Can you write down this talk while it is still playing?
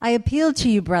I appeal to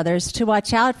you, brothers, to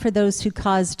watch out for those who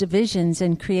cause divisions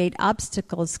and create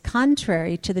obstacles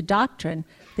contrary to the doctrine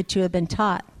that you have been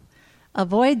taught.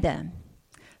 Avoid them,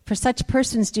 for such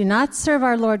persons do not serve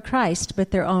our Lord Christ,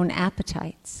 but their own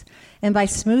appetites. And by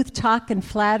smooth talk and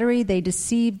flattery, they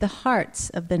deceive the hearts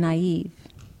of the naive.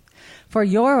 For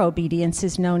your obedience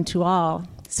is known to all,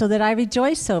 so that I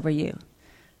rejoice over you.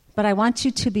 But I want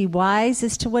you to be wise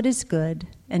as to what is good,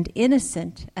 and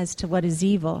innocent as to what is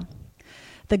evil.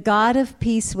 The God of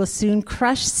peace will soon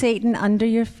crush Satan under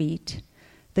your feet.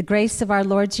 The grace of our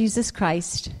Lord Jesus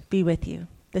Christ be with you.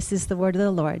 This is the word of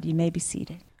the Lord. You may be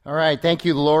seated. All right, thank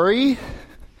you, Lori.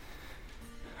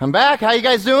 I'm back. How you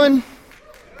guys doing?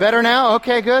 Better now?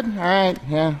 Okay, good. All right,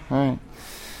 yeah, all right.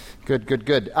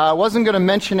 Good. I wasn't going to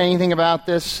mention anything about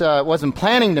this. Wasn't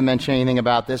planning to mention anything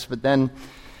about this, but then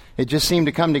it just seemed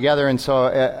to come together, and so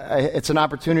it's an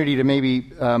opportunity to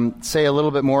maybe say a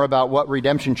little bit more about what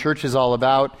Redemption Church is all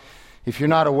about. If you're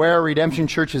not aware, Redemption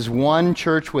Church is one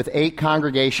church with 8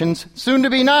 congregations. Soon to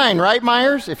be 9, right,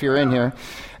 Myers? If you're in here.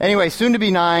 Anyway, soon to be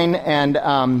 9, and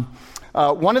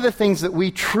one of the things that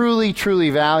we truly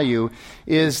value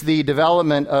is the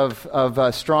development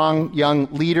of strong young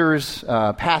leaders,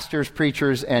 pastors,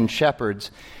 preachers, and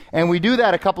shepherds. And we do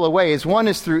that a couple of ways. One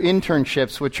is through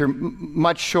internships, which are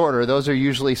much shorter. Those are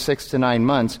usually 6 to 9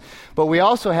 months. But we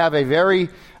also have a very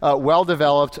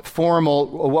well-developed,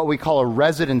 formal, what we call a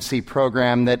residency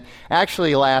program that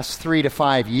actually lasts 3 to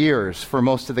 5 years for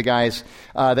most of the guys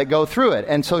that go through it.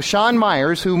 And so Sean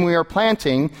Myers, whom we are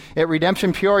planting at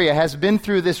Redemption Peoria, has been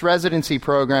through this residency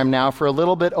program now for a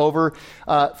little bit over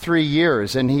 3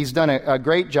 years. And he's done a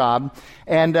great job.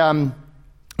 And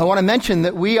I want to mention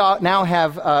that we now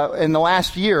have, in the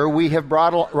last year, we have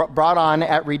brought on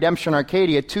at Redemption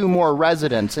Arcadia 2 more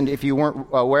residents, and if you weren't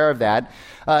aware of that,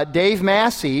 David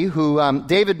Massey,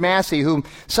 whom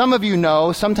some of you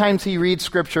know. Sometimes he reads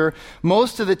Scripture.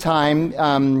 Most of the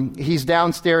time, he's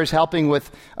downstairs helping with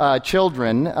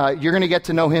children. You're going to get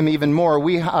to know him even more.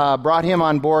 We brought him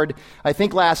on board, I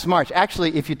think, last March.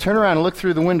 Actually, if you turn around and look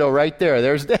through the window right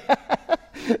there's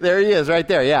there he is, right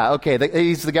there. Yeah, okay.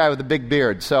 He's the guy with the big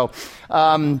beard. So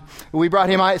we brought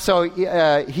him on. So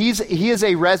he is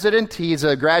a resident. He's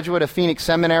a graduate of Phoenix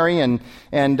Seminary,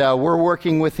 and we're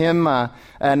working with him.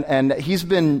 And he's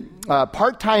been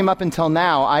part-time up until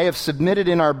now. I have submitted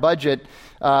in our budget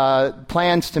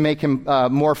plans to make him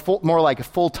more like a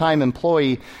full-time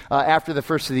employee after the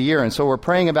first of the year. And so we're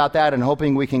praying about that and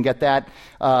hoping we can get that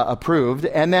approved.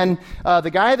 And then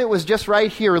the guy that was just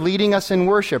right here leading us in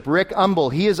worship, Rick Umble,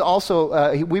 he is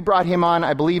also, we brought him on,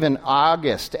 I believe, in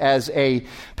August as a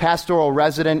pastoral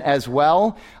resident as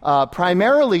well,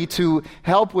 primarily to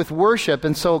help with worship.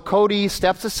 And so Cody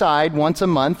steps aside once a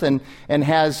month and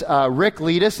has Rick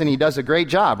lead us, and he does a great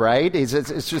job, right?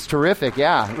 It's just terrific.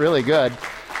 Yeah, really good.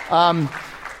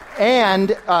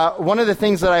 And one of the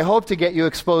things that I hope to get you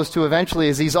exposed to eventually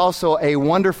is he's also a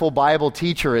wonderful Bible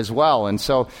teacher as well. And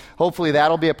so hopefully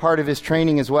that'll be a part of his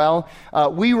training as well.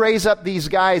 We raise up these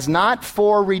guys not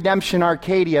for Redemption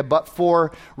Arcadia, but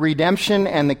for redemption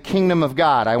and the kingdom of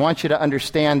God. I want you to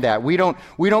understand that. We don't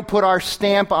put our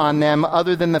stamp on them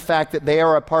other than the fact that they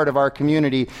are a part of our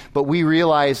community, but we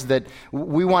realize that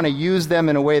we want to use them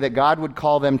in a way that God would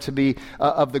call them to be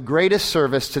of the greatest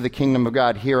service to the kingdom of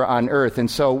God here on earth.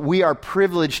 And so we are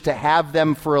privileged to have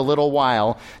them for a little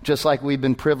while, just like we've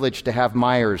been privileged to have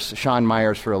Sean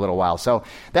Myers for a little while. So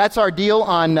that's our deal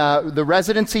on the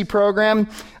residency program.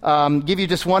 Give you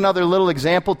just one other little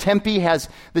example.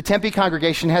 The Tempe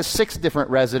congregation has 6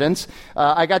 different residents.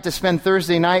 I got to spend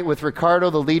Thursday night with Ricardo,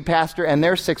 the lead pastor, and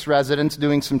their 6 residents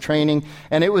doing some training,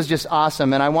 and it was just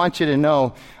awesome. And I want you to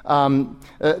know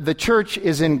the church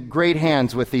is in great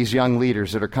hands with these young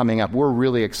leaders that are coming up. We're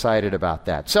really excited about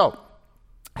that. So,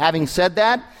 having said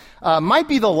that, might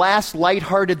be the last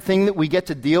lighthearted thing that we get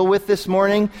to deal with this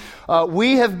morning.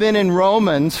 We have been in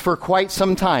Romans for quite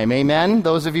some time. Amen?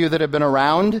 Those of you that have been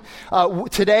around.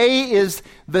 Today is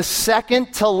the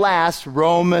second to last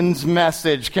Romans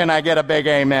message. Can I get a big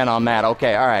amen on that?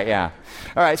 Okay, all right, yeah.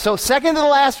 All right, so second to the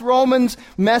last Romans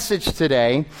message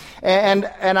today. And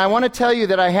I want to tell you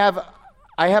that I have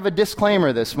a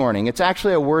disclaimer this morning. It's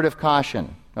actually a word of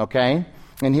caution, okay?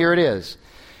 And here it is.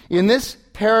 In this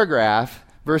paragraph,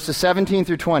 verses 17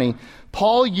 through 20,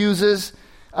 Paul uses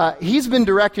He's been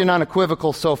direct and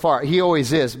unequivocal so far. He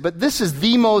always is. But this is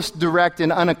the most direct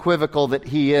and unequivocal that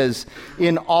he is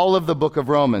in all of the book of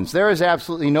Romans. There is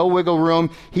absolutely no wiggle room.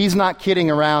 He's not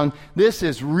kidding around. This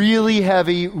is really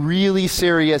heavy, really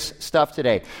serious stuff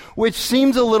today, which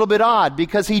seems a little bit odd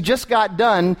because he just got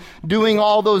done doing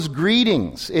all those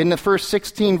greetings in the first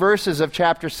 16 verses of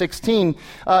chapter 16.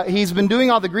 He's been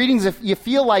doing all the greetings. If you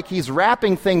feel like he's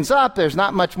wrapping things up, there's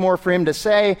not much more for him to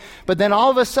say. But then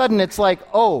all of a sudden it's like,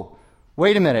 oh,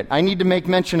 wait a minute, I need to make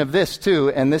mention of this too,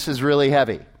 and this is really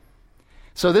heavy.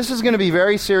 So this is going to be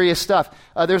very serious stuff.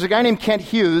 There's a guy named Kent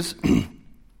Hughes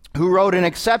who wrote an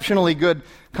exceptionally good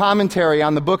commentary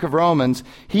on the book of Romans.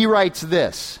 He writes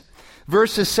this: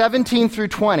 verses 17 through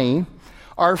 20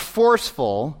 are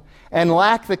forceful and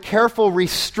lack the careful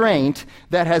restraint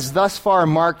that has thus far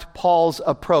marked Paul's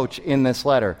approach in this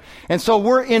letter. And so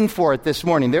we're in for it this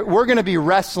morning. We're going to be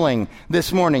wrestling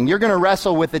this morning. You're going to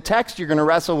wrestle with the text. You're going to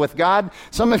wrestle with God.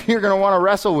 Some of you are going to want to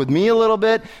wrestle with me a little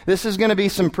bit. This is going to be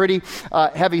some pretty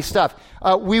heavy stuff.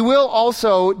 We will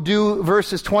also do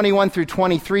verses 21 through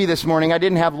 23 this morning. I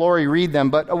didn't have Lori read them,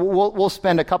 but we'll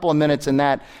spend a couple of minutes in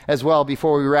that as well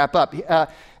before we wrap up.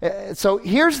 So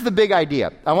here's the big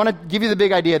idea. I want to give you the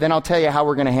big idea, then I'll tell you how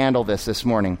we're going to handle this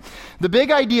morning. The big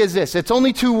idea is this. It's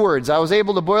only 2 words. I was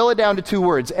able to boil it down to 2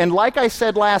 words. And like I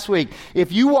said last week,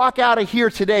 if you walk out of here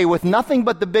today with nothing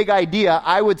but the big idea,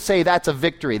 I would say that's a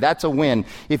victory. That's a win.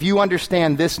 If you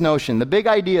understand this notion. The big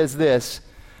idea is this: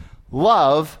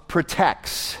 love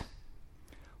protects.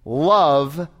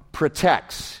 Love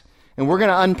protects. And we're going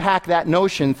to unpack that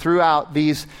notion throughout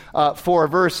these 4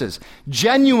 verses.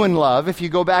 Genuine love, if you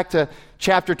go back to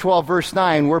chapter 12, verse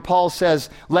 9, where Paul says,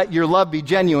 let your love be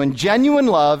genuine. Genuine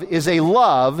love is a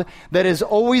love that is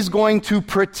always going to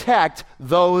protect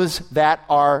those that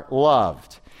are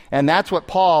loved. And that's what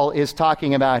Paul is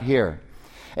talking about here.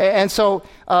 And so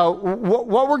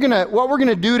what we're going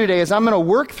to do today is I'm going to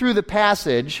work through the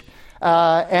passage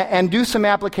and do some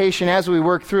application as we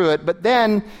work through it. But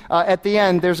then, at the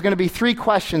end, there's going to be 3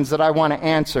 questions that I want to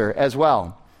answer as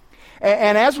well.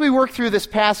 And as we work through this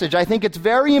passage, I think it's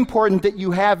very important that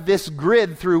you have this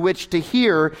grid through which to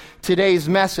hear today's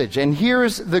message. And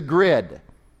here's the grid.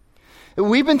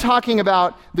 We've been talking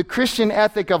about the Christian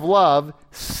ethic of love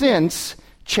since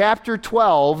chapter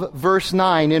 12, verse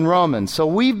 9 in Romans. So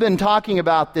we've been talking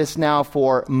about this now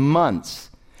for months.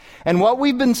 And what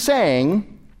we've been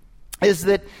saying is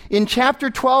that in chapter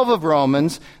 12 of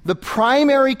Romans, the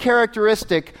primary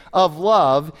characteristic of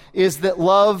love is that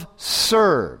love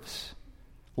serves.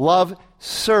 Love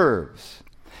serves.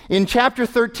 In chapter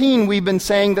 13, we've been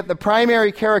saying that the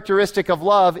primary characteristic of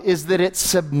love is that it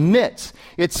submits.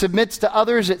 It submits to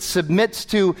others. It submits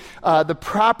to the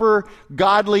proper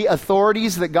godly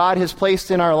authorities that God has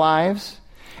placed in our lives.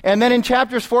 And then in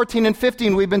chapters 14 and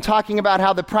 15, we've been talking about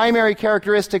how the primary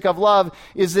characteristic of love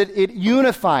is that it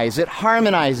unifies, it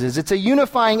harmonizes. It's a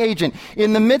unifying agent.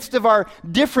 In the midst of our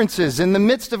differences, in the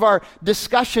midst of our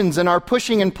discussions and our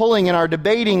pushing and pulling and our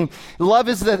debating, love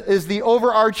is the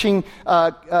overarching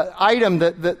item,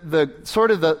 the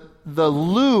sort of the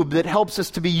lube that helps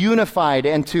us to be unified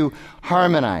and to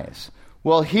harmonize.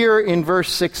 Well, here in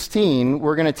verse 16,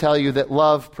 we're going to tell you that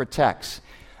love protects.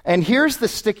 And here's the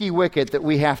sticky wicket that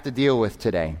we have to deal with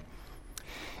today.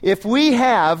 If we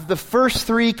have the first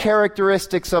 3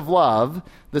 characteristics of love,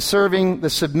 the serving,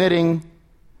 the submitting,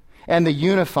 and the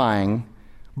unifying,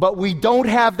 but we don't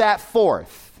have that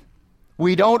 4th,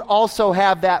 we don't also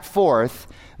have that 4th,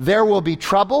 there will be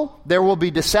trouble, there will be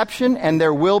deception, and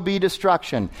there will be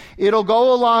destruction. It'll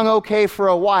go along okay for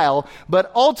a while,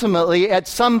 but ultimately, at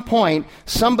some point,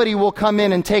 somebody will come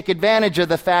in and take advantage of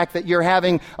the fact that you're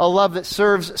having a love that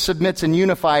serves, submits, and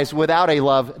unifies without a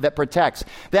love that protects.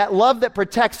 That love that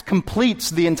protects completes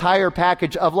the entire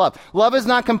package of love. Love is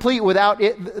not complete without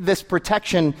this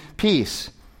protection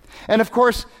piece. And of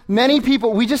course, many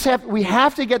people, we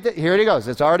have to get here it goes.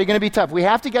 It's already going to be tough. We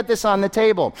have to get this on the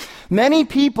table. Many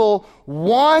people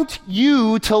want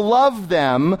you to love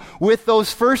them with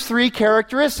those first 3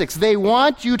 characteristics. They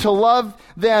want you to love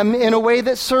them in a way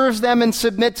that serves them and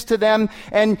submits to them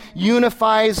and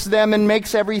unifies them and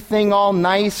makes everything all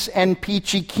nice and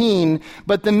peachy keen.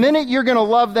 But the minute you're going to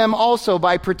love them also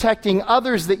by protecting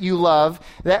others that you love,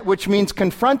 that which means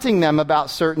confronting them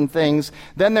about certain things,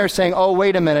 then they're saying, oh,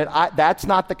 wait a minute, that's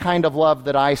not the kind of love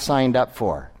that I signed up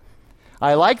for.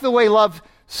 I like the way love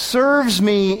serves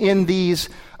me in these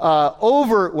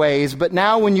overt ways, but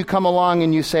now when you come along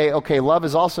and you say, okay, love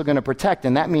is also going to protect,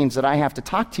 and that means that I have to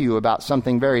talk to you about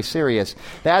something very serious,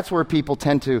 that's where people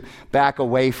tend to back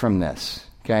away from this,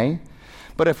 okay?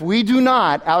 But if we do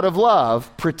not, out of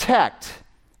love, protect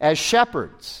as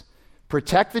shepherds,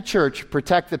 protect the church,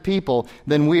 protect the people,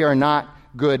 then we are not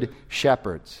good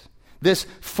shepherds. This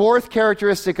fourth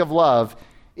characteristic of love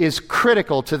is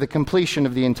critical to the completion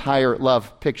of the entire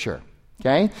love picture.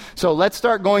 Okay? So let's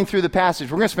start going through the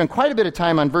passage. We're going to spend quite a bit of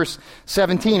time on verse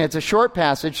 17. It's a short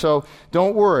passage, so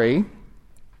don't worry.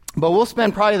 But we'll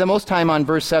spend probably the most time on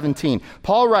verse 17.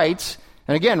 Paul writes,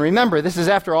 and again, remember, this is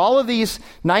after all of these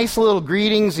nice little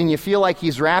greetings, and you feel like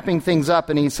he's wrapping things up,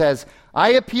 and he says, I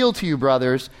appeal to you,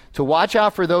 brothers, to watch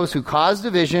out for those who cause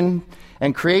division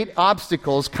and create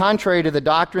obstacles contrary to the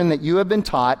doctrine that you have been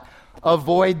taught.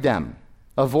 Avoid them.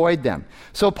 Avoid them.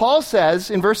 So Paul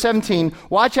says in verse 17,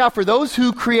 watch out for those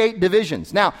who create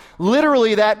divisions. Now,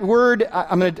 literally that word,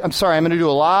 I'm going to do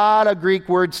a lot of Greek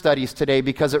word studies today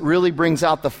because it really brings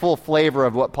out the full flavor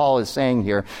of what Paul is saying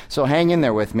here. So hang in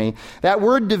there with me. That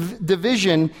word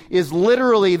division is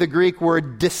literally the Greek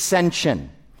word dissension.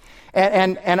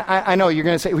 And I know you're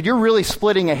going to say, well, you're really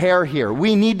splitting a hair here.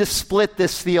 We need to split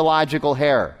this theological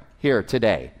hair here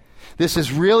today. This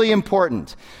is really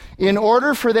important. In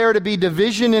order for there to be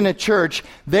division in a church,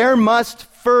 there must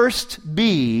first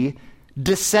be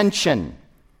dissension.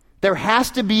 There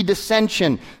has to be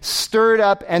dissension stirred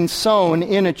up and sown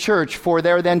in a church for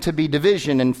there then to be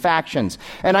division and factions.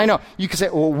 And I know, you can say,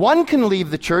 well, one can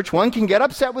leave the church, one can get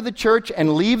upset with the church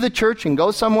and leave the church and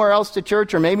go somewhere else to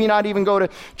church, or maybe not even go to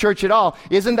church at all.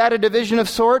 Isn't that a division of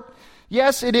sort?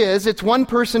 Yes, it is. It's one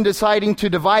person deciding to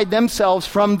divide themselves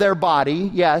from their body,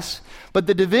 yes. But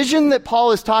the division that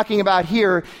Paul is talking about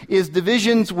here is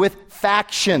divisions with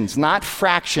factions, not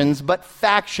fractions, but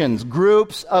factions,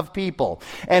 groups of people.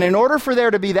 And in order for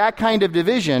there to be that kind of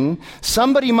division,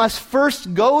 somebody must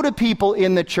first go to people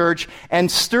in the church and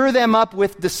stir them up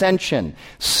with dissension,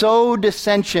 sow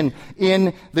dissension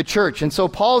in the church. And so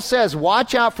Paul says,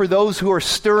 watch out for those who are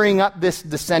stirring up this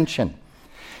dissension.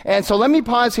 And so let me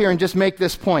pause here and just make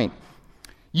this point.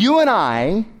 You and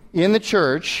I, in the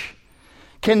church,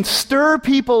 can stir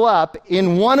people up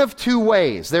in one of two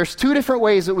ways. There's two different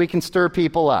ways that we can stir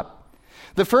people up.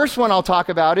 The first one I'll talk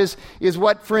about is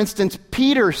what, for instance,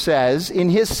 Peter says in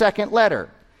his second letter.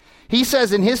 He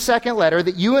says in his second letter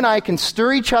that you and I can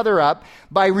stir each other up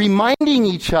by reminding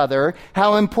each other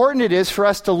how important it is for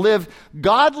us to live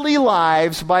godly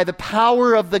lives by the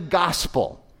power of the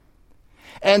gospel.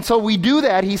 And so we do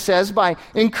that, he says, by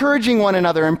encouraging one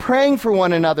another and praying for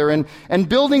one another and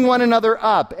building one another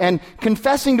up and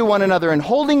confessing to one another and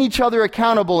holding each other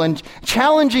accountable and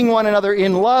challenging one another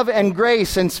in love and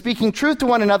grace and speaking truth to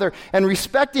one another and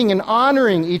respecting and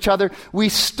honoring each other. We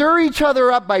stir each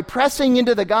other up by pressing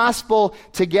into the gospel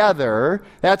together.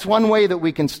 That's one way that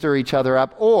we can stir each other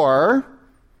up. Or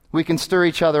we can stir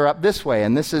each other up this way,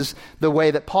 and this is the way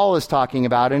that Paul is talking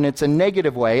about, and it's a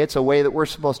negative way. It's a way that we're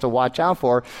supposed to watch out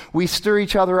for. We stir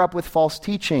each other up with false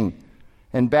teaching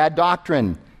and bad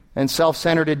doctrine and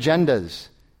self-centered agendas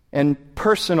and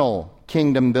personal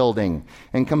kingdom building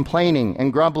and complaining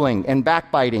and grumbling and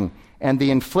backbiting and the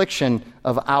infliction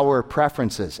of our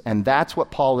preferences. And that's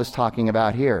what Paul is talking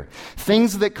about here.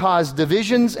 Things that cause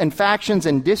divisions and factions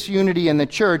and disunity in the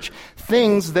church,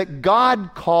 things that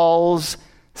God calls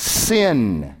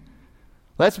sin.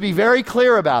 Let's be very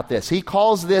clear about this. He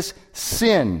calls this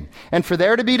sin. And for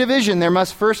there to be division, there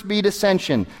must first be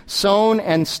dissension, sown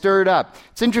and stirred up.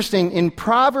 It's interesting, in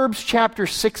Proverbs chapter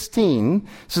 16,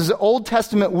 this is Old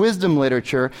Testament wisdom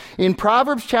literature, in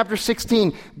Proverbs chapter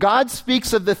 16, God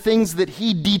speaks of the things that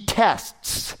he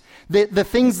detests, the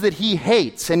things that he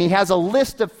hates, and he has a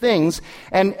list of things,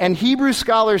 and Hebrew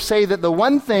scholars say that the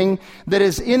one thing that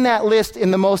is in that list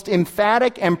in the most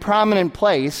emphatic and prominent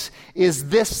place is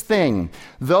this thing: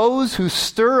 those who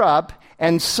stir up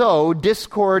and sow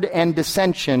discord and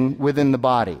dissension within the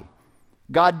body.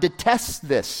 God detests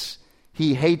this.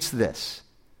 He hates this.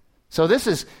 So this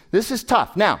is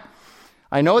tough. Now,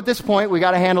 I know at this point we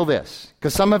got to handle this,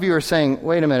 because some of you are saying,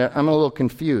 wait a minute, I'm a little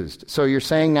confused. So you're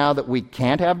saying now that we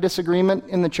can't have disagreement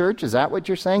in the church? Is that what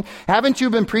you're saying? Haven't you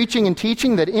been preaching and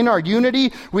teaching that in our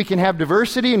unity we can have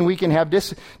diversity and we can have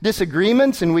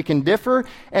disagreements and we can differ?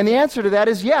 And the answer to that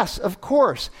is yes, of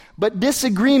course. But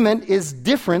disagreement is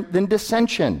different than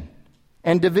dissension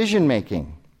and division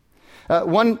making.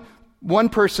 One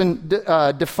person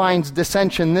defines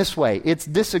dissension this way: it's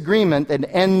disagreement that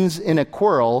ends in a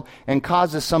quarrel and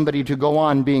causes somebody to go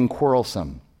on being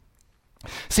quarrelsome.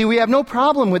 See, we have no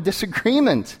problem with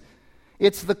disagreement.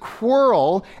 It's the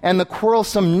quarrel and the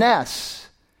quarrelsomeness.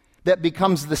 that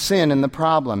becomes the sin and the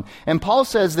problem. And Paul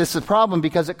says this is a problem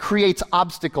because it creates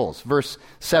obstacles. Verse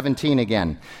 17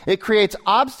 again. It creates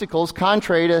obstacles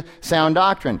contrary to sound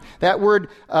doctrine. That word,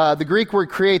 the Greek word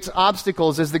creates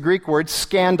obstacles is the Greek word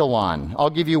scandalon. I'll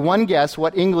give you one guess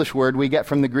what English word we get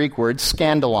from the Greek word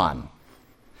scandalon.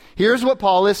 Here's what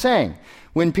Paul is saying.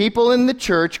 When people in the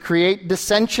church create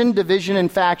dissension, division,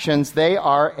 and factions, they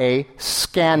are a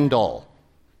scandal.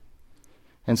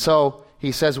 And so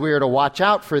he says we are to watch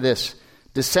out for this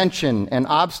dissension and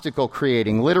obstacle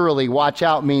creating. Literally, watch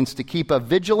out means to keep a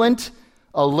vigilant,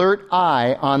 alert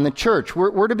eye on the church.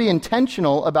 We're to be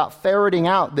intentional about ferreting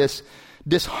out this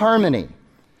disharmony.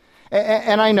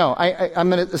 And I know,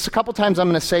 a couple times I'm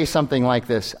going to say something like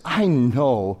this. I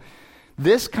know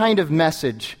this kind of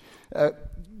message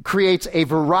creates a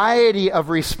variety of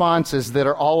responses that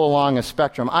are all along a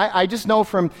spectrum. I just know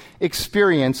from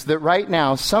experience that right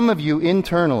now, some of you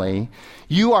internally,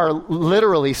 you are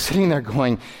literally sitting there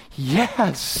going,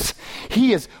 yes,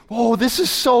 he is, this is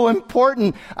so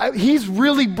important. He's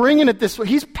really bringing it this way.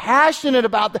 He's passionate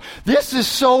about this is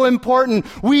so important.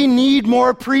 We need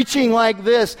more preaching like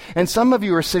this. And some of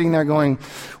you are sitting there going,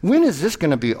 when is this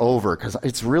going to be over? Because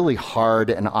it's really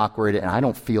hard and awkward and I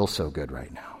don't feel so good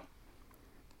right now.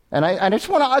 And I just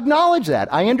want to acknowledge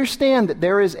that. I understand that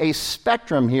there is a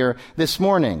spectrum here this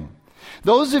morning.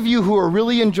 Those of you who are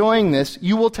really enjoying this,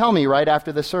 you will tell me right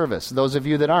after the service. Those of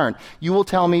you that aren't, you will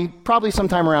tell me probably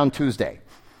sometime around Tuesday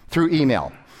through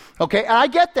email. Okay, and I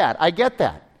get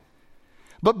that.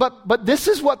 But this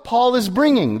is what Paul is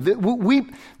bringing.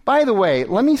 By the way,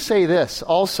 let me say this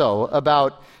also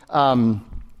about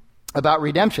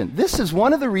redemption. This is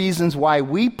one of the reasons why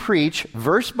we preach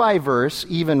verse by verse,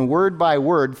 even word by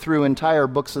word, through entire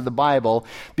books of the Bible,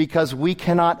 because we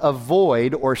cannot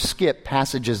avoid or skip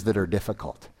passages that are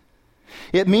difficult.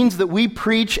 It means that we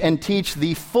preach and teach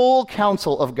the full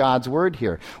counsel of God's word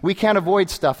here. We can't avoid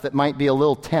stuff that might be a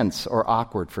little tense or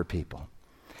awkward for people.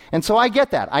 And so I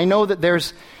get that. I know that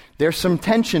there's some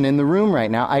tension in the room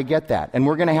right now. I get that. And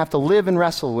we're going to have to live and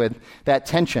wrestle with that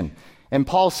tension. And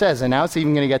Paul says, and now it's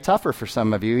even going to get tougher for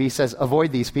some of you, he says,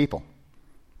 avoid these people.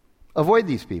 Avoid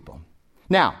these people.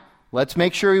 Now, let's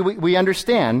make sure we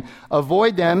understand.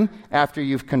 Avoid them after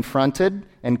you've confronted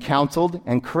and counseled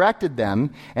and corrected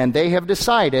them, and they have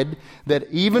decided that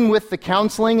even with the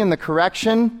counseling and the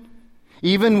correction,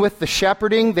 even with the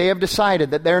shepherding, they have decided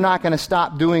that they're not going to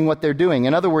stop doing what they're doing.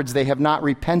 In other words, they have not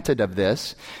repented of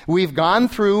this. We've gone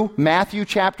through Matthew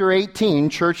chapter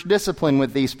 18, church discipline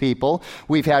with these people.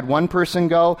 We've had one person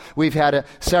go. We've had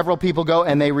several people go,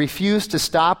 and they refuse to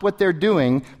stop what they're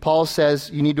doing. Paul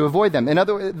says you need to avoid them. In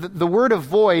other words, the word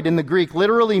avoid in the Greek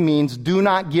literally means do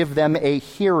not give them a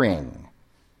hearing.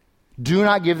 Do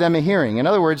not give them a hearing. In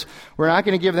other words, we're not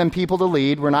going to give them people to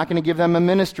lead. We're not going to give them a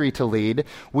ministry to lead.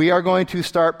 We are going to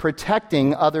start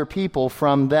protecting other people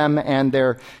from them and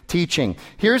their teaching.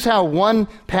 Here's how one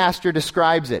pastor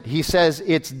describes it. He says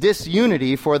it's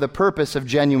disunity for the purpose of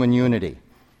genuine unity.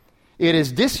 It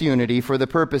is disunity for the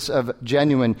purpose of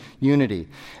genuine unity.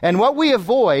 And what we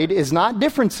avoid is not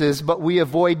differences, but we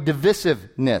avoid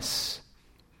divisiveness.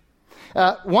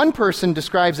 One person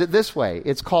describes it this way.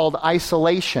 It's called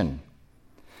isolation.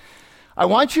 I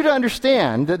want you to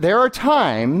understand that there are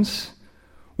times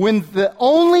when the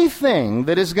only thing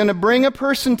that is going to bring a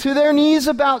person to their knees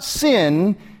about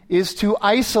sin is to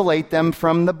isolate them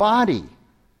from the body.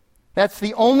 That's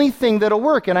the only thing that'll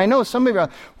work. And I know some of you are,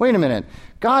 wait a minute,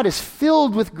 God is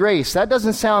filled with grace. That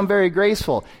doesn't sound very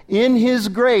graceful. In His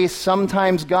grace,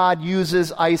 sometimes God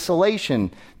uses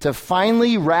isolation to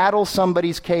finally rattle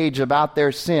somebody's cage about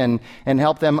their sin and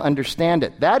help them understand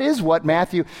it. That is what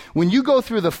when you go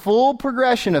through the full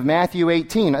progression of Matthew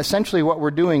 18, essentially what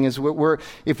we're doing is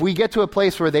if we get to a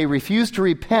place where they refuse to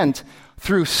repent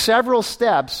through several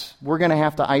steps, we're going to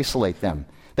have to isolate them.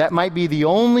 That might be the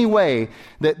only way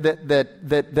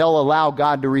that they'll allow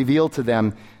God to reveal to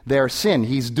them their sin.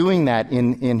 He's doing that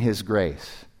in His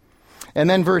grace. And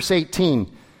then verse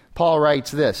 18, Paul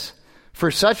writes this,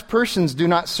 "For such persons do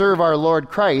not serve our Lord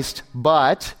Christ,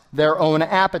 but their own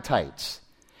appetites.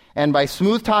 And by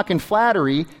smooth talk and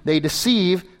flattery, they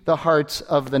deceive the hearts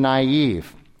of the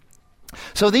naive."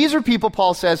 So these are people,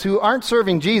 Paul says, who aren't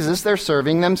serving Jesus, they're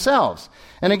serving themselves.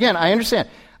 And again, I understand.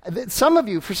 For some of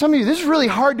you, this is really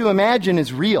hard to imagine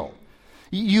is real.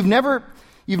 You've never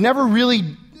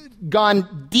really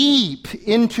gone deep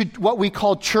into what we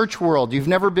call church world. You've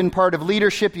never been part of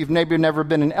leadership. You've never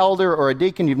been an elder or a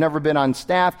deacon. You've never been on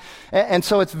staff. And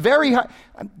so it's very hard.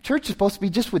 Church is supposed to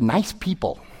be just with nice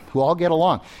people who all get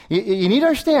along. You need to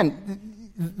understand,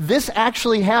 this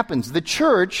actually happens. The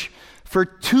church For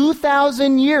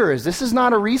 2,000 years, this is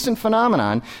not a recent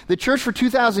phenomenon, the church for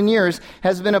 2,000 years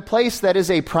has been a place that is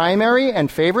a primary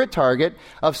and favorite target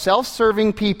of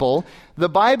self-serving people. The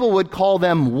Bible would call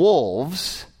them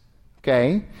wolves,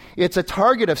 okay? It's a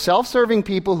target of self-serving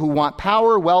people who want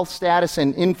power, wealth, status,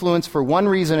 and influence for one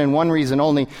reason and one reason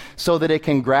only, so that it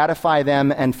can gratify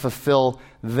them and fulfill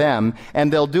them.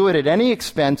 And they'll do it at any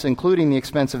expense, including the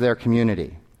expense of their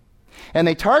community. And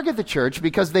they target the church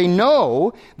because they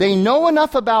know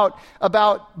enough about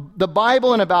the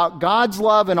Bible and about God's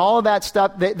love and all of that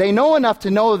stuff. They know enough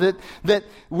to know that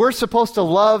we're supposed to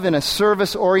love in a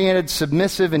service-oriented,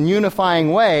 submissive, and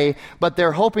unifying way, but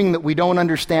they're hoping that we don't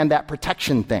understand that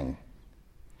protection thing.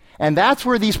 And that's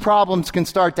where these problems can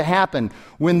start to happen,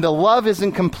 when the love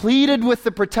isn't completed with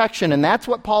the protection. And that's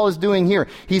what Paul is doing here.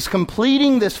 He's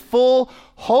completing this full,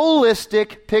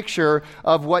 holistic picture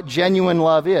of what genuine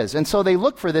love is. And so they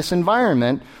look for this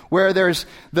environment where there's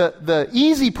the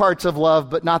easy parts of love,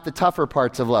 but not the tougher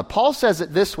parts of love. Paul says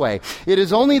it this way: it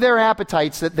is only their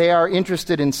appetites that they are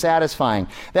interested in satisfying.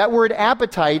 That word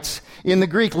appetites in the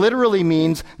Greek literally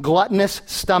means gluttonous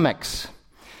stomachs.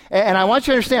 And I want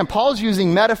you to understand, Paul's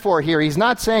using metaphor here. He's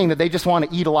not saying that they just want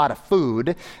to eat a lot of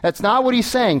food. That's not what he's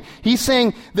saying. He's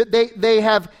saying that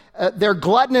they're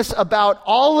gluttonous about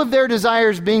all of their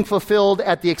desires being fulfilled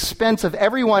at the expense of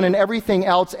everyone and everything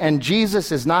else, and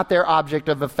Jesus is not their object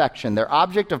of affection. Their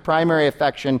object of primary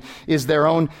affection is their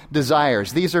own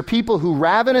desires. These are people who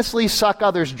ravenously suck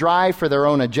others dry for their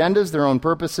own agendas, their own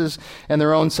purposes, and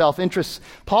their own self-interests.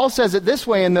 Paul says it this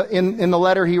way in the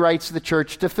letter he writes to the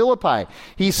church to Philippi.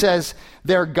 He says,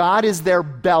 their God is their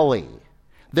belly.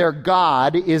 Their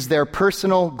God is their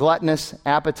personal gluttonous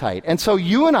appetite. And so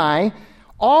you and I,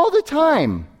 all the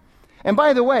time. And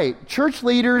by the way, church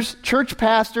leaders, church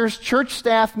pastors, church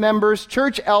staff members,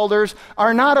 church elders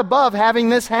are not above having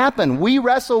this happen. We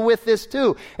wrestle with this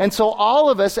too. And so all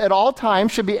of us at all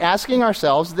times should be asking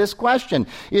ourselves this question: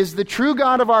 is the true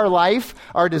God of our life,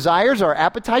 our desires, our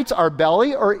appetites, our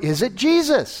belly, or is it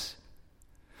Jesus?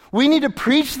 We need to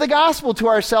preach the gospel to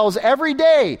ourselves every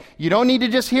day. You don't need to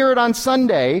just hear it on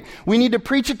Sunday. We need to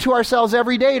preach it to ourselves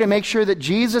every day to make sure that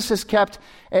Jesus is kept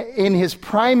in his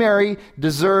primary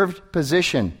deserved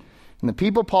position. And the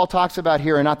people Paul talks about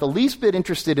here are not the least bit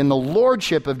interested in the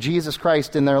lordship of Jesus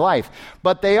Christ in their life,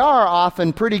 but they are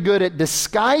often pretty good at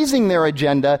disguising their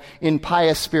agenda in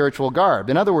pious spiritual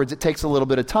garb. In other words, it takes a little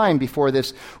bit of time before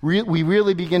we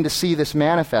really begin to see this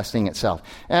manifesting itself.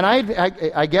 And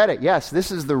I get it. Yes, this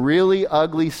is the really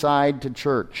ugly side to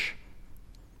church,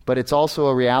 but it's also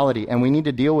a reality, and we need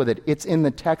to deal with it. It's in the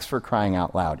text, for crying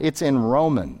out loud. It's in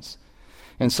Romans,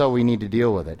 and so we need to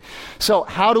deal with it. So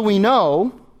how do we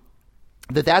know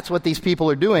that that's what these people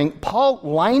are doing? Paul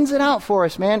lines it out for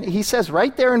us, man. He says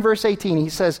right there in verse 18, he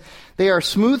says, they are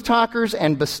smooth talkers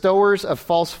and bestowers of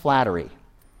false flattery.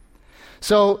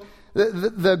 So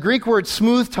the Greek word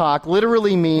smooth talk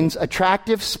literally means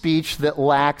attractive speech that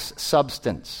lacks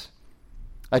substance.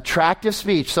 Attractive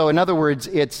speech. So in other words,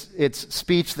 it's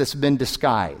speech that's been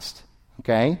disguised.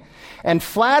 Okay? And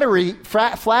flattery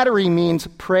means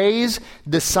praise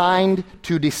designed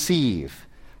to deceive.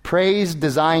 Praise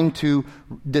designed to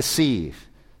deceive.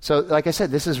 So, like I said,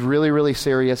 this is really, really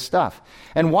serious stuff.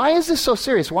 And why is this so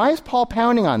serious? Why is Paul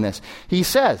pounding on this? He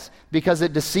says, because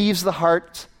it deceives the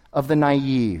hearts of the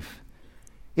naive.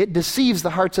 It deceives the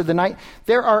hearts of the naive.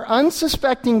 There are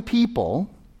unsuspecting people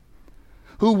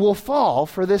who will fall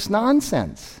for this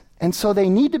nonsense. And so they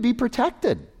need to be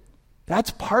protected.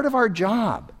 That's part of our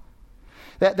job.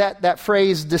 That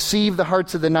phrase, deceive the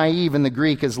hearts of the naive, in the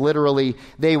Greek is literally,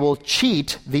 they will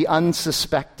cheat the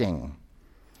unsuspecting.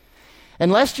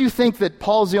 And lest you think that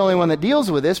Paul's the only one that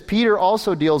deals with this, Peter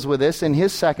also deals with this in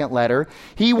his second letter.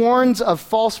 He warns of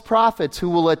false prophets who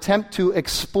will attempt to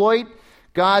exploit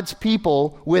God's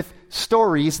people with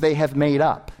stories they have made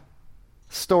up.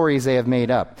 Stories they have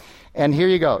made up. And here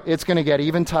you go. It's going to get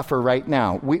even tougher right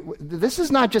now. This is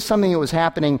not just something that was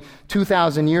happening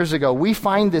 2,000 years ago. We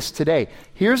find this today.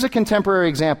 Here's a contemporary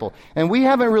example. And we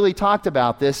haven't really talked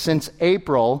about this since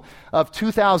April of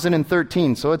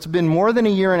 2013. So it's been more than a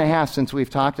year and a half since we've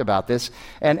talked about this.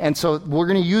 And so we're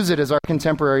going to use it as our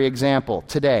contemporary example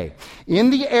today. In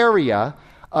the area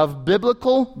of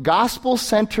biblical,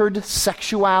 gospel-centered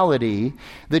sexuality,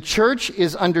 the church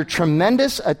is under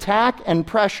tremendous attack and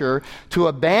pressure to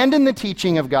abandon the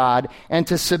teaching of God and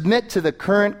to submit to the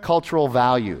current cultural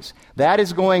values. That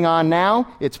is going on now.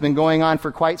 It's been going on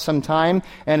for quite some time,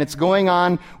 and it's going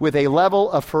on with a level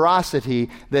of ferocity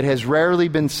that has rarely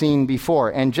been seen before.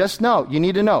 And just know, you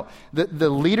need to know, the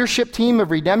leadership team of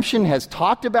Redemption has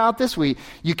talked about this.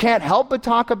 You can't help but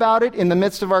talk about it in the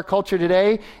midst of our culture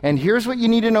today. And here's what you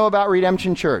need to know about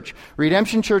Redemption Church.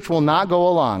 Redemption Church will not go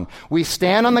along. We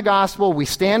stand on the gospel, we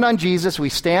stand on Jesus, we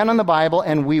stand on the Bible,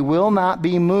 and we will not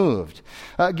be moved.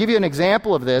 I'll give you an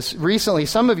example of this. Recently,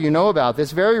 some of you know about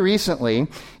this, very recently,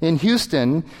 in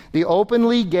Houston, the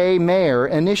openly gay mayor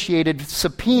initiated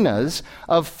subpoenas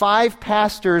of 5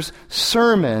 pastors'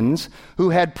 sermons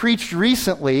who had preached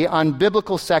recently on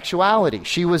biblical sexuality.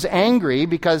 She was angry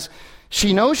because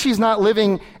she knows she's not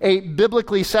living a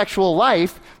biblically sexual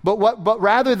life, but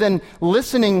rather than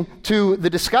listening to the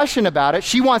discussion about it,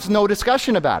 she wants no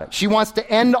discussion about it. She wants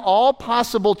to end all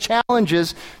possible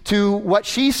challenges to what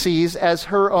she sees as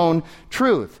her own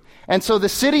truth. And so the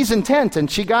city's intent, and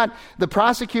she got the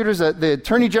prosecutors, the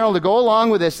attorney general, to go along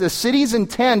with this. The city's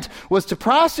intent was to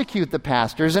prosecute the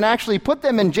pastors and actually put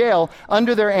them in jail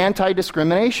under their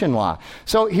anti-discrimination law.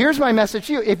 So here's my message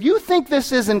to you. If you think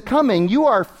this isn't coming, you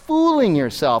are fooling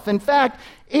yourself. In fact,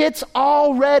 it's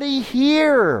already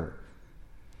here.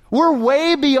 We're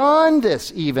way beyond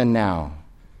this even now.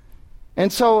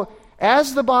 And so,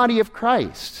 as the body of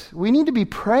Christ, we need to be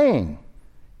praying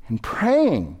and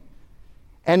praying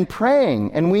and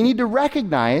praying, and we need to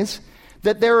recognize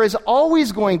that there is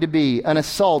always going to be an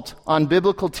assault on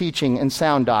biblical teaching and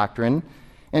sound doctrine,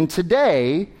 and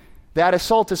today, that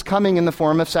assault is coming in the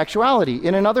form of sexuality.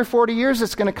 In another 40 years,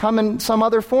 it's going to come in some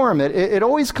other form. It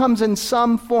always comes in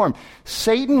some form.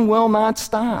 Satan will not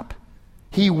stop.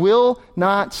 He will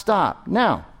not stop.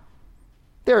 Now,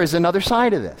 there is another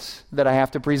side of this that I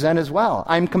have to present as well.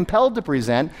 I'm compelled to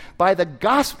present by the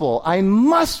gospel. I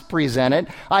must present it.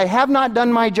 I have not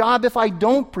done my job if I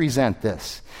don't present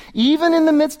this. Even in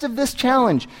the midst of this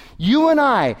challenge, you and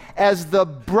I, as the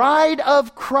bride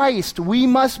of Christ, we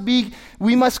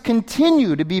must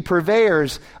continue to be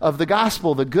purveyors of the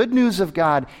gospel, the good news of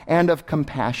God, and of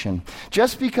compassion.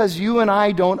 Just because you and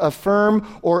I don't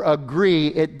affirm or agree,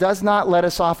 it does not let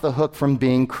us off the hook from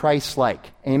being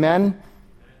Christ-like. Amen?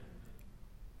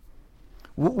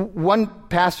 One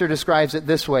pastor describes it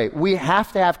this way: we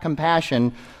have to have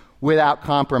compassion without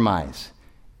compromise.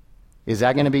 Is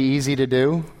that going to be easy to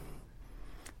do?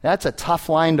 That's a tough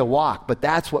line to walk, but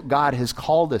that's what God has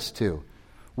called us to.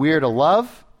 We are to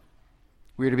love,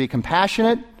 we are to be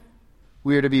compassionate,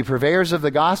 we are to be purveyors of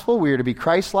the gospel, we are to be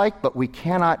Christ-like, but we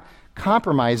cannot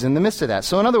compromise in the midst of that.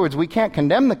 So in other words, we can't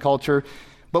condemn the culture,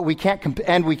 but we can't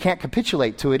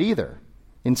capitulate to it either.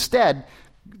 Instead,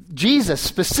 Jesus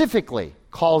specifically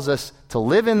calls us to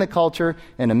live in the culture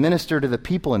and to minister to the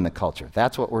people in the culture.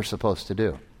 That's what we're supposed to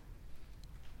do.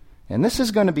 And this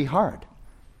is going to be hard.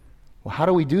 Well, how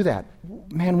do we do that?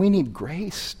 Man, we need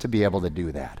grace to be able to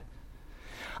do that.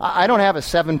 I don't have a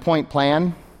 7-point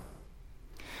plan.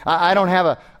 I don't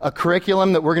have a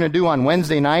curriculum that we're going to do on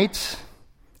Wednesday nights,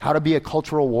 how to be a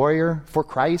cultural warrior for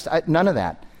Christ. None of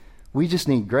that. We just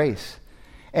need grace.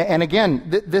 And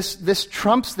again, this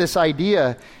trumps this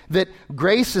idea that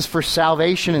grace is for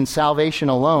salvation and salvation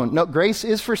alone. No, grace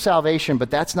is for salvation, but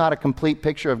that's not a complete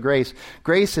picture of grace.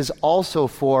 Grace is also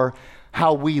for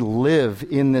how we live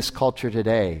in this culture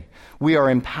today. We are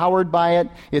empowered by it.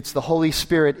 It's the Holy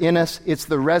Spirit in us. It's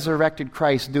the resurrected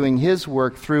Christ doing His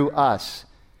work through us.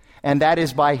 And that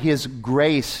is by His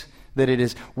grace that it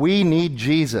is. We need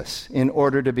Jesus in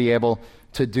order to be able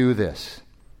to do this.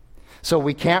 So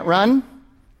we can't run.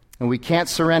 And we can't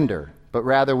surrender, but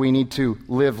rather we need to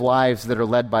live lives that are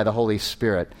led by the Holy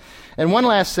Spirit. And one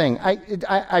last thing,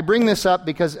 I bring this up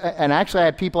because, and actually I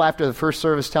had people after the first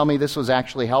service tell me this was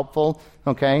actually helpful,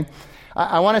 okay?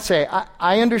 I want to say,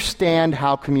 I understand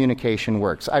how communication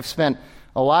works. I've spent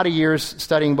a lot of years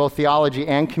studying both theology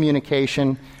and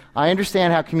communication. I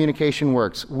understand how communication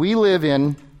works. We live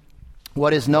in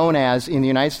what is known as, in the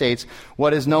United States,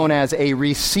 what is known as a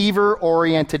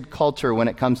receiver-oriented culture when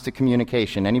it comes to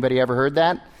communication. Anybody ever heard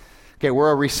that? Okay, we're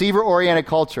a receiver-oriented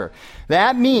culture.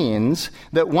 That means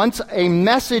that once a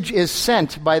message is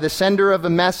sent by the sender of a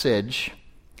message,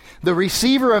 the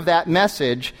receiver of that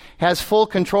message has full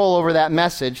control over that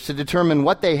message to determine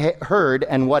what they heard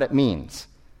and what it means.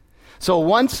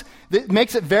 So it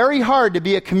makes it very hard to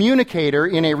be a communicator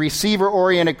in a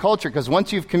receiver-oriented culture, because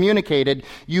once you've communicated,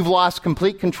 you've lost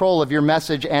complete control of your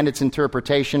message and its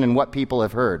interpretation and what people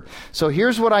have heard. So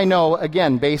here's what I know,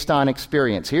 again, based on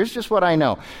experience. Here's just what I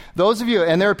know. Those of you,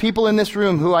 and there are people in this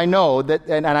room who I know, that,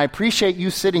 and I appreciate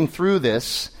you sitting through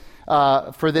this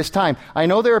for this time. I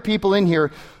know there are people in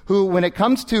here who, when it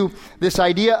comes to this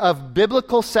idea of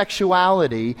biblical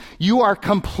sexuality, you are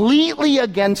completely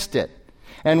against it.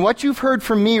 And what you've heard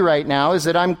from me right now is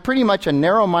that I'm pretty much a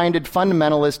narrow-minded,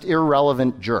 fundamentalist,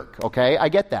 irrelevant jerk, okay? I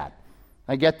get that.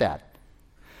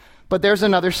 But there's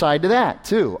another side to that,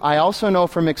 too. I also know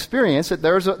from experience that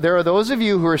there are those of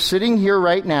you who are sitting here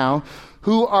right now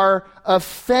who are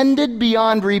offended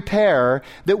beyond repair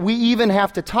that we even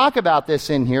have to talk about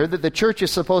this in here, that the church is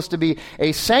supposed to be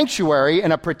a sanctuary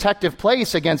and a protective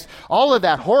place against all of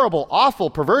that horrible,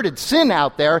 awful, perverted sin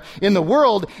out there in the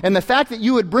world, and the fact that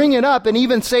you would bring it up and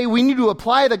even say we need to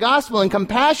apply the gospel and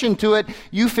compassion to it,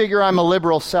 you figure I'm a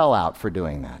liberal sellout for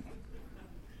doing that.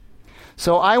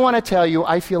 So I want to tell you,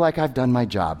 I feel like I've done my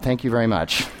job. Thank you very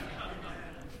much.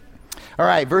 All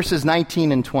right, verses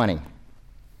 19 and 20.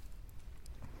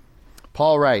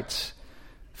 Paul writes,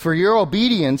 "For your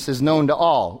obedience is known to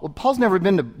all." Well, Paul's never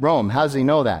been to Rome. How does he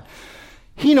know that?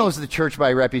 He knows the church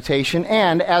by reputation,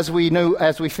 and as we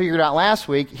figured out last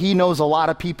week, he knows a lot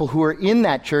of people who are in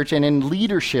that church and in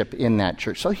leadership in that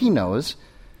church. So he knows.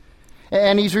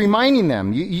 And he's reminding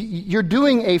them, you're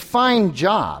doing a fine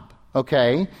job.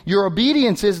 Okay, your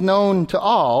obedience is known to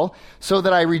all, so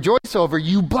that I rejoice over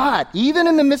you. But even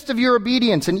in the midst of your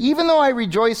obedience, and even though I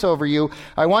rejoice over you,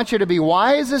 I want you to be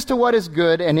wise as to what is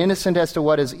good and innocent as to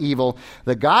what is evil.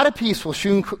 The God of peace will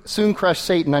soon crush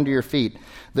Satan under your feet.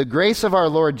 The grace of our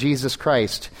Lord Jesus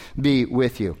Christ be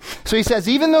with you. So he says,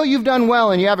 even though you've done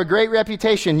well and you have a great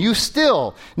reputation, you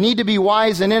still need to be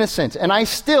wise and innocent. And I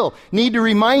still need to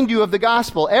remind you of the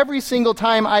gospel. Every single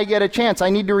time I get a chance, I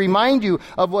need to remind you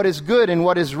of what is good and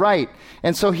what is right.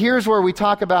 And so here's where we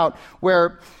talk about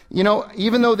where,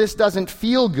 even though this doesn't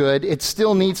feel good, it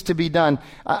still needs to be done.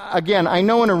 Again, I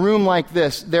know in a room like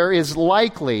this, there is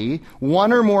likely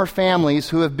one or more families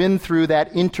who have been through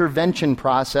that intervention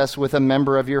process with a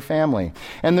member of your family.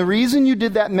 And the reason you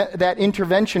did that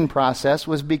intervention process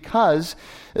was because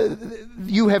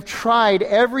you have tried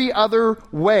every other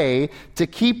way to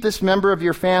keep this member of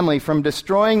your family from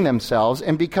destroying themselves,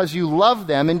 and because you love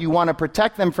them and you want to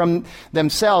protect them from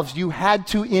themselves, you had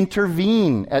to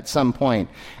intervene at some point.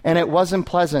 And it wasn't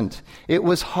pleasant. It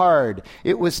was hard.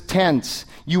 It was tense.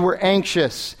 You were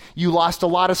anxious. You lost a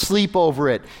lot of sleep over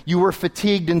it. You were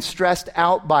fatigued and stressed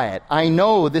out by it. I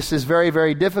know this is very,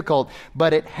 very difficult,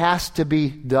 but it has to be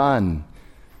done.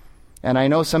 And I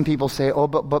know some people say,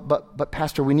 but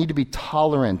Pastor, we need to be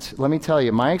tolerant. Let me tell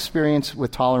you, my experience with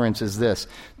tolerance is this.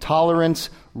 Tolerance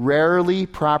rarely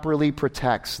properly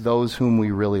protects those whom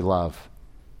we really love.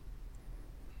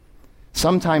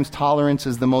 Sometimes tolerance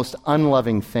is the most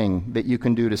unloving thing that you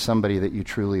can do to somebody that you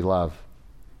truly love.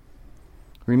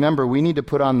 Remember, we need to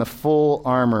put on the full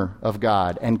armor of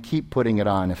God and keep putting it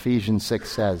on, Ephesians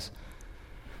 6 says,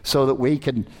 so that we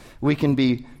can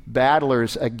be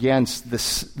battlers against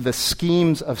the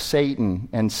schemes of Satan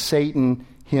and Satan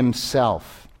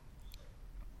himself.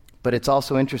 But it's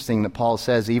also interesting that Paul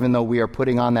says, even though we are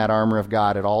putting on that armor of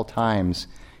God at all times,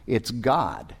 it's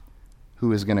God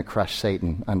who is going to crush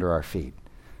Satan under our feet.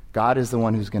 God is the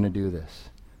one who's going to do this.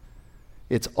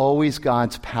 It's always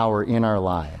God's power in our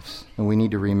lives, and we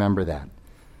need to remember that.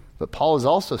 But Paul is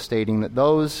also stating that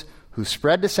those who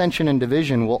spread dissension and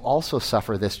division will also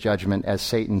suffer this judgment as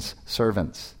Satan's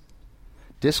servants.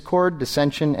 Discord,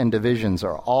 dissension, and divisions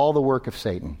are all the work of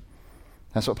Satan.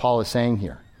 That's what Paul is saying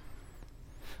here.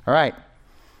 All right.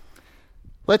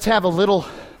 Let's have a little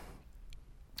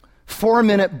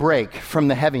 4-minute break from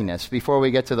the heaviness before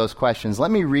we get to those questions. Let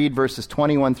me read verses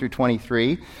 21 through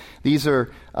 23. These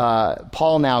are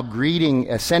Paul now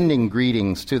sending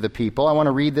greetings to the people. I want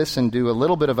to read this and do a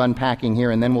little bit of unpacking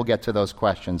here, and then we'll get to those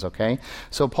questions, okay?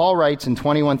 So Paul writes in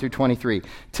 21 through 23,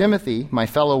 Timothy, my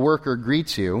fellow worker,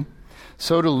 greets you.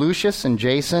 So do Lucius and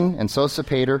Jason and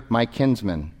Sosipater, my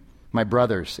kinsmen, my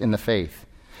brothers in the faith.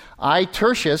 I,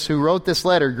 Tertius, who wrote this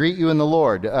letter, greet you in the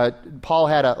Lord. Paul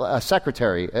had a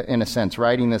secretary, in a sense,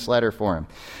 writing this letter for him.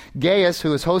 Gaius,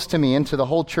 who is host to me and to the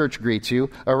whole church, greets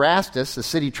you. Erastus, the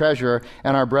city treasurer,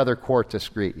 and our brother Quartus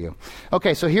greet you.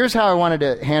 Okay, so here's how I wanted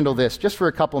to handle this, just for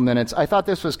a couple minutes. I thought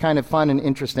this was kind of fun and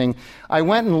interesting. I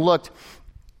went and looked.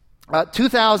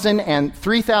 2,000 and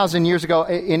 3,000 years ago,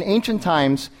 in ancient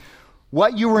times,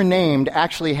 what you were named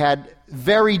actually had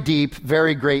very deep,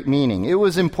 very great meaning. It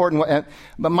was important.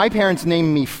 But my parents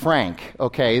named me Frank,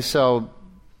 okay? So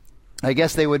I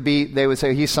guess they would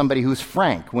say he's somebody who's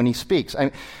frank when he speaks.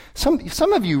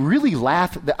 Some of you really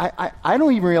laugh. I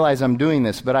don't even realize I'm doing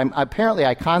this, but apparently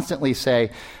I constantly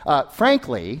say,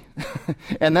 frankly,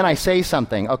 and then I say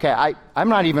something. Okay, I'm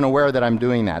not even aware that I'm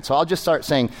doing that. So I'll just start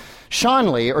saying,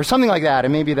 Seanley, or something like that,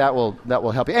 and maybe that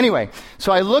will help you. Anyway,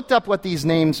 so I looked up what these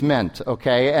names meant,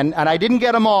 okay, and I didn't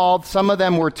get them all. Some of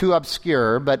them were too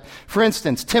obscure, but for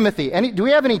instance, Timothy. Do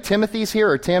we have any Timothys here,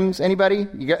 or Tims? Anybody?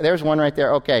 There's one right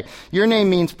there. Okay, your name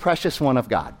means precious one of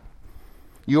God.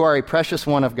 You are a precious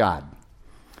one of God.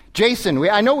 Jason,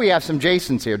 I know we have some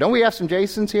Jasons here. Don't we have some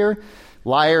Jasons here?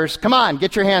 Liars. Come on,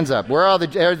 get your hands up. Where are the...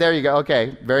 There you go.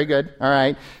 Okay, very good. All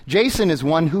right. Jason is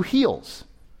one who heals.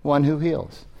 One who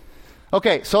heals.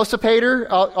 Okay, Sosipater,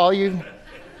 all you...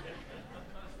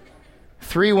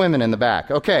 3 women in the back.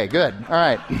 Okay, good. All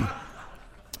right.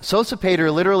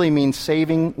 Sosipater literally means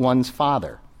saving one's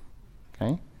father.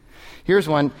 Okay? Here's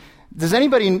one. Does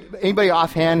anybody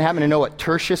offhand happen to know what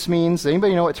tertius means? Does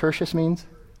anybody know what tertius means?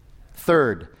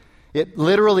 Third. It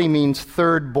literally means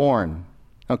third born.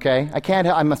 Okay?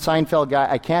 I'm a Seinfeld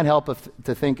guy. I can't help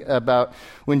to think about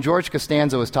when George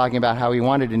Costanza was talking about how he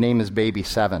wanted to name his baby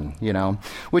Seven,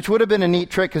 which would have been a neat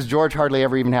trick because George hardly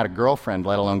ever even had a girlfriend,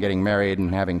 let alone getting married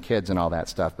and having kids and all that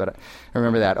stuff. But I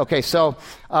remember that. Okay, so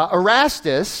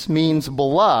Erastus means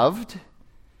beloved.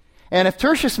 And if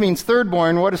tertius means third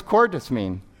born, what does quartus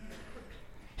mean?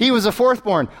 He was a fourth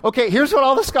born. Okay, here's what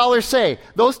all the scholars say.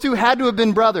 Those two had to have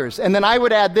been brothers. And then I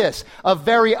would add this, of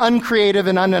very uncreative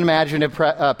and unimaginative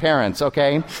parents,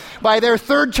 okay? By their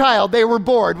third child, they were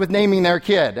bored with naming their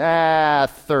kid.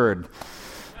 Third.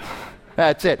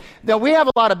 That's it. Now, we have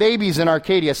a lot of babies in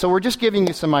Arcadia, so we're just giving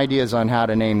you some ideas on how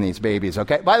to name these babies,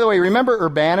 okay? By the way, remember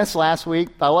Urbanus last week?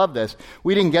 I love this.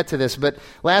 We didn't get to this, but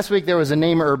last week there was a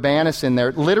name Urbanus in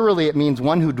there. Literally, it means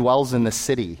one who dwells in the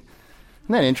city.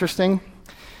 Isn't that interesting?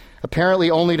 Apparently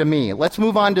only to me. Let's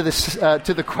move on to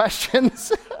the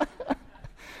questions.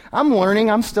 I'm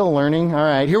learning. I'm still learning. All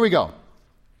right, here we go.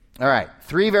 All right,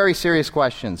 3 very serious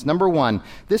questions. Number 1,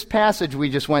 this passage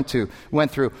we just went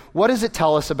through, what does it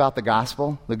tell us about the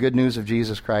gospel, the good news of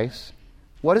Jesus Christ?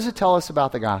 What does it tell us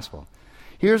about the gospel?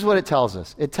 Here's what it tells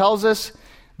us. It tells us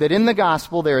that in the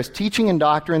gospel there is teaching and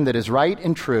doctrine that is right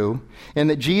and true, and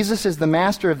that Jesus is the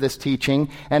master of this teaching,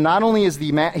 and not only is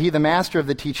he the master of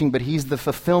the teaching, but he's the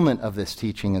fulfillment of this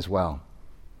teaching as well.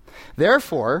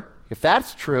 Therefore, if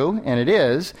that's true, and it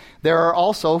is, there are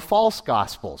also false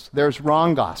gospels. There's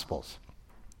wrong gospels.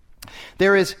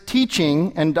 There is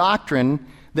teaching and doctrine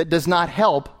that does not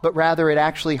help, but rather it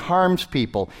actually harms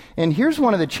people. And here's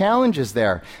one of the challenges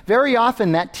there. Very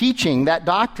often that teaching, that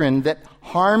doctrine that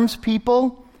harms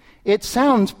people, it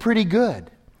sounds pretty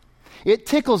good. It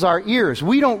tickles our ears.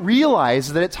 We don't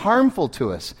realize that it's harmful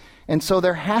to us. And so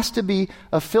there has to be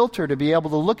a filter to be able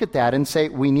to look at that and say,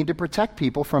 we need to protect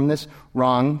people from this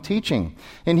wrong teaching.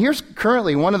 And here's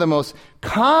currently one of the most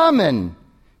common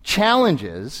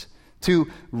challenges to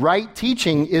right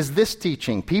teaching is this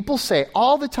teaching. People say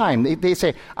all the time, they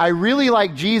say, I really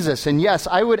like Jesus, and yes,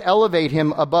 I would elevate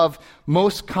him above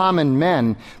most common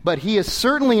men, but he is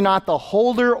certainly not the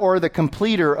holder or the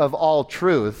completer of all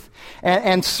truth.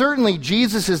 And certainly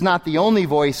Jesus is not the only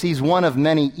voice. He's one of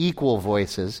many equal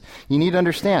voices. You need to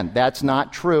understand, that's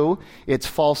not true. It's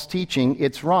false teaching.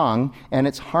 It's wrong, and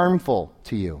it's harmful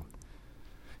to you.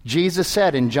 Jesus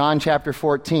said in John chapter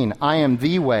 14, I am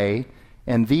the way,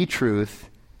 and the truth,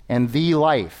 and the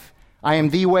life. I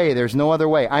am the way, there's no other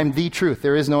way. I am the truth,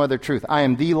 there is no other truth. I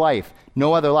am the life,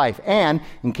 no other life. And,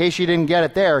 in case you didn't get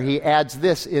it there, he adds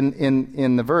this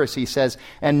in the verse. He says,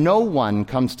 and no one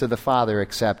comes to the Father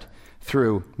except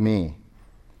through me.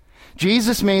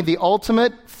 Jesus made the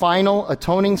ultimate, final,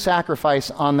 atoning sacrifice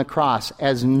on the cross,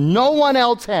 as no one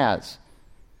else has.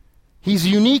 He's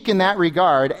unique in that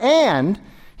regard, and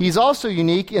he's also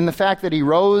unique in the fact that he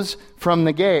rose from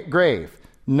the grave.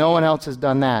 No one else has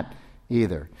done that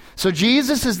either. So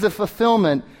Jesus is the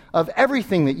fulfillment of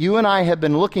everything that you and I have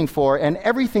been looking for and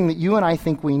everything that you and I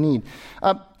think we need.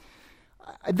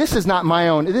 This is not my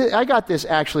own. I got this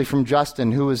actually from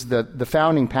Justin, who was the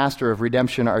founding pastor of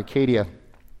Redemption Arcadia.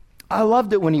 I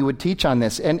loved it when he would teach on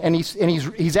this, and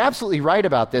he's absolutely right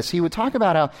about this. He would talk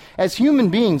about how, as human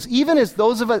beings, even as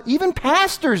those of us, even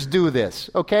pastors do this,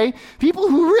 okay? People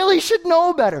who really should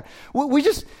know better.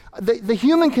 The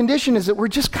human condition is that we're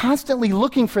just constantly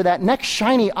looking for that next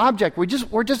shiny object. We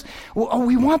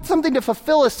want something to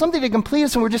fulfill us, something to complete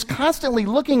us, and we're just constantly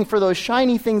looking for those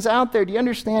shiny things out there. Do you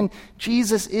understand?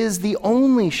 Jesus is the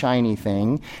only shiny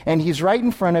thing, and he's right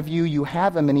in front of you. You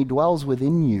have him, and he dwells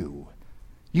within you.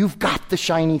 You've got the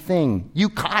shiny thing. You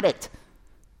caught it.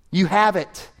 You have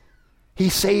it. He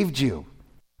saved you.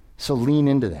 So lean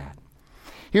into that.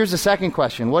 Here's the second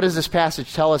question. What does this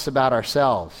passage tell us about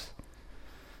ourselves?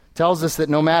 It tells us that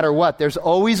no matter what, there's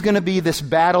always going to be this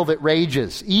battle that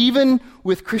rages, even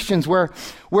with Christians, where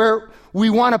we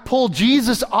want to pull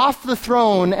Jesus off the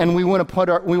throne and we want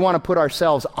to put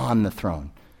ourselves on the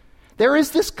throne. There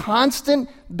is this constant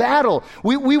battle.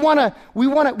 We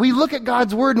look at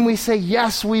God's word and we say,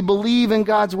 yes, we believe in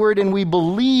God's word, and we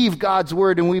believe God's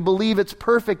word, and we believe it's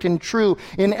perfect and true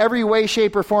in every way,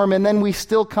 shape, or form, and then we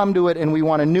still come to it and we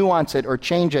want to nuance it or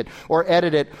change it or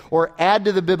edit it or add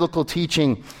to the biblical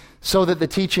teaching so that the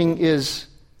teaching is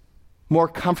more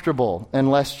comfortable and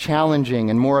less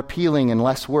challenging and more appealing and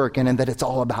less work, and that it's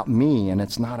all about me and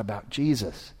it's not about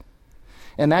Jesus.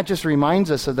 And that just reminds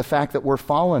us of the fact that we're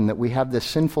fallen, that we have this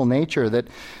sinful nature, that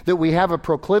we have a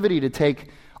proclivity to take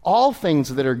all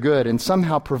things that are good and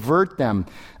somehow pervert them.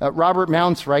 Robert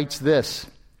Mounce writes this: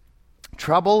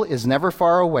 trouble is never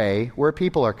far away where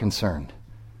people are concerned.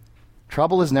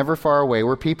 Trouble is never far away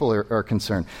where people are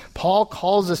concerned. Paul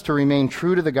calls us to remain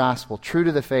true to the gospel, true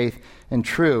to the faith, and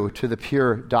true to the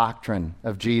pure doctrine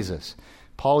of Jesus.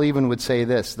 Paul even would say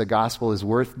this: the gospel is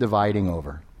worth dividing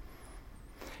over.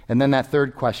 And then that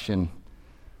third question,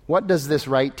 what does this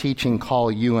right teaching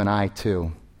call you and I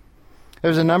to?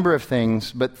 There's a number of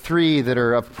things, but three that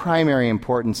are of primary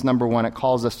importance. Number one, it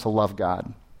calls us to love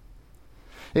God.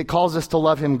 It calls us to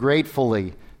love Him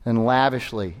gratefully and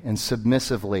lavishly and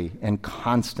submissively and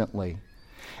constantly.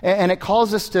 And it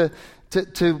calls us to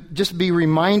just be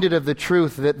reminded of the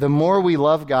truth that the more we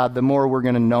love God, the more we're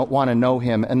going to want to know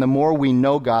Him. And the more we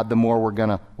know God, the more we're going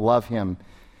to love Him.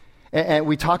 And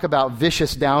we talk about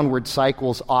vicious downward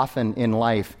cycles often in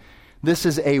life. This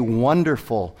is a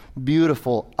wonderful,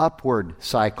 beautiful upward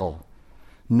cycle.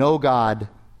 Know God,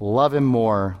 love Him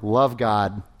more. Love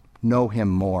God, know Him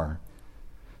more.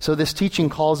 So this teaching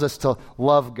calls us to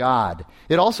love God.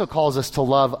 It also calls us to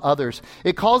love others.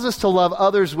 It calls us to love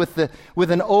others with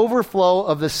an overflow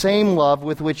of the same love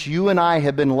with which you and I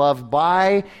have been loved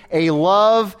by, a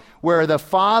love where the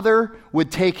Father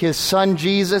would take His Son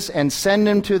Jesus and send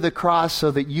Him to the cross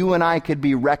so that you and I could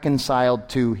be reconciled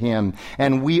to Him.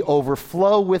 And we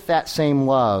overflow with that same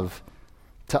love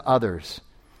to others.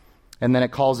 And then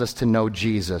it calls us to know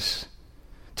Jesus,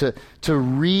 to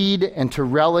read and to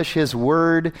relish His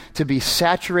Word, to be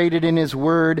saturated in His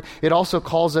Word. It also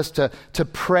calls us to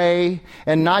pray,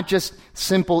 and not just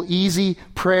simple, easy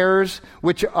prayers,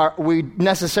 which we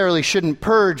necessarily shouldn't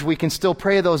purge. We can still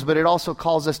pray those, but it also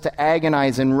calls us to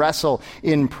agonize and wrestle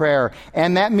in prayer.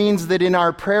 And that means that in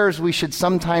our prayers we should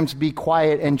sometimes be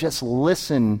quiet and just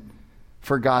listen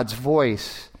for God's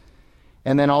voice.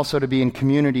 And then also to be in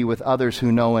community with others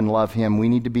who know and love Him. We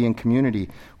need to be in community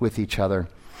with each other.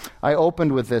 I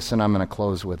opened with this, and I'm going to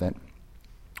close with it.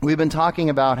 We've been talking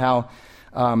about how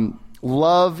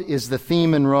love is the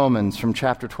theme in Romans from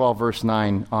chapter 12, verse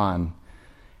 9 on.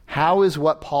 How is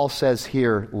what Paul says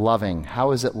here loving?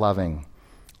 How is it loving?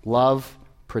 Love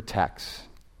protects.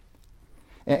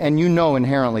 And you know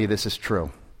inherently this is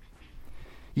true.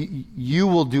 You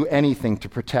will do anything to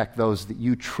protect those that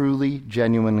you truly,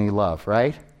 genuinely love,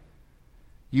 right?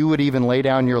 You would even lay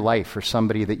down your life for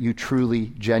somebody that you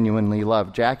truly, genuinely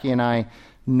love. Jackie and I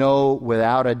know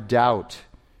without a doubt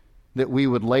that we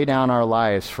would lay down our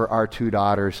lives for our two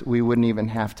daughters. We wouldn't even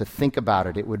have to think about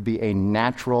it. It would be a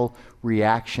natural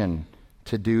reaction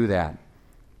to do that.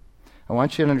 I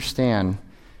want you to understand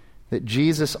that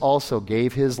Jesus also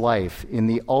gave His life in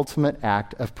the ultimate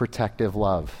act of protective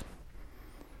love.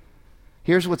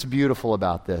 Here's what's beautiful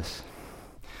about this.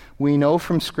 We know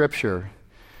from Scripture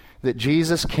that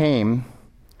Jesus came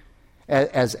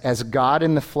as God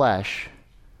in the flesh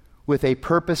with a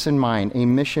purpose in mind, a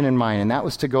mission in mind, and that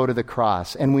was to go to the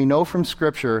cross. And we know from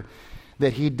Scripture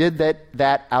that He did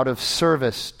that out of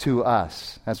service to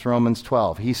us. That's Romans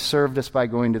 12. He served us by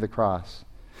going to the cross.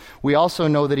 We also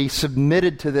know that He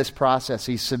submitted to this process.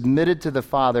 He submitted to the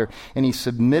Father, and He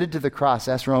submitted to the cross.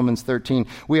 That's Romans 13.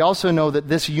 We also know that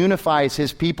this unifies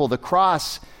His people. The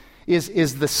cross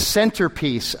is the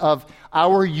centerpiece of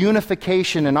our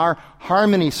unification and our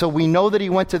harmony. So we know that He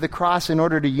went to the cross in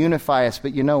order to unify us.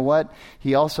 But you know what?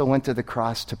 He also went to the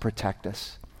cross to protect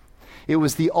us. It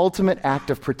was the ultimate act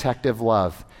of protective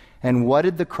love. And what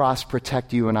did the cross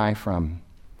protect you and I from?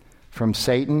 From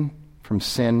Satan, from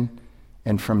sin,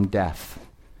 and from death.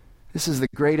 This is the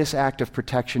greatest act of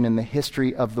protection in the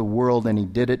history of the world, and He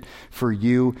did it for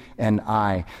you and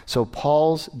I. So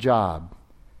Paul's job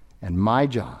and my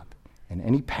job, and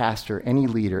any pastor, any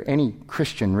leader, any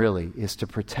Christian really, is to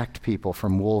protect people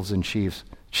from wolves in sheep's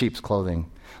clothing.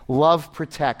 Love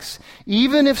protects.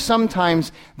 Even if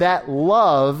sometimes that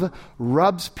love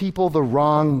rubs people the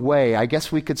wrong way. I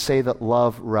guess we could say that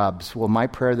love rubs. Well, my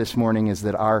prayer this morning is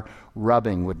that our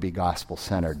rubbing would be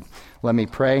gospel-centered. Let me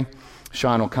pray.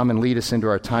 Sean will come and lead us into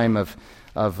our time of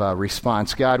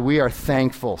response. God, we are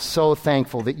thankful, so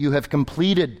thankful that you have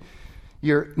completed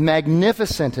your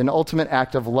magnificent and ultimate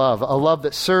act of love, a love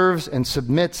that serves and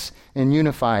submits and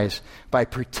unifies by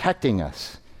protecting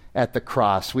us at the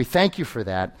cross. We thank you for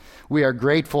that. We are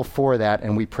grateful for that,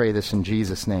 and we pray this in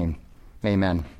Jesus' name. Amen.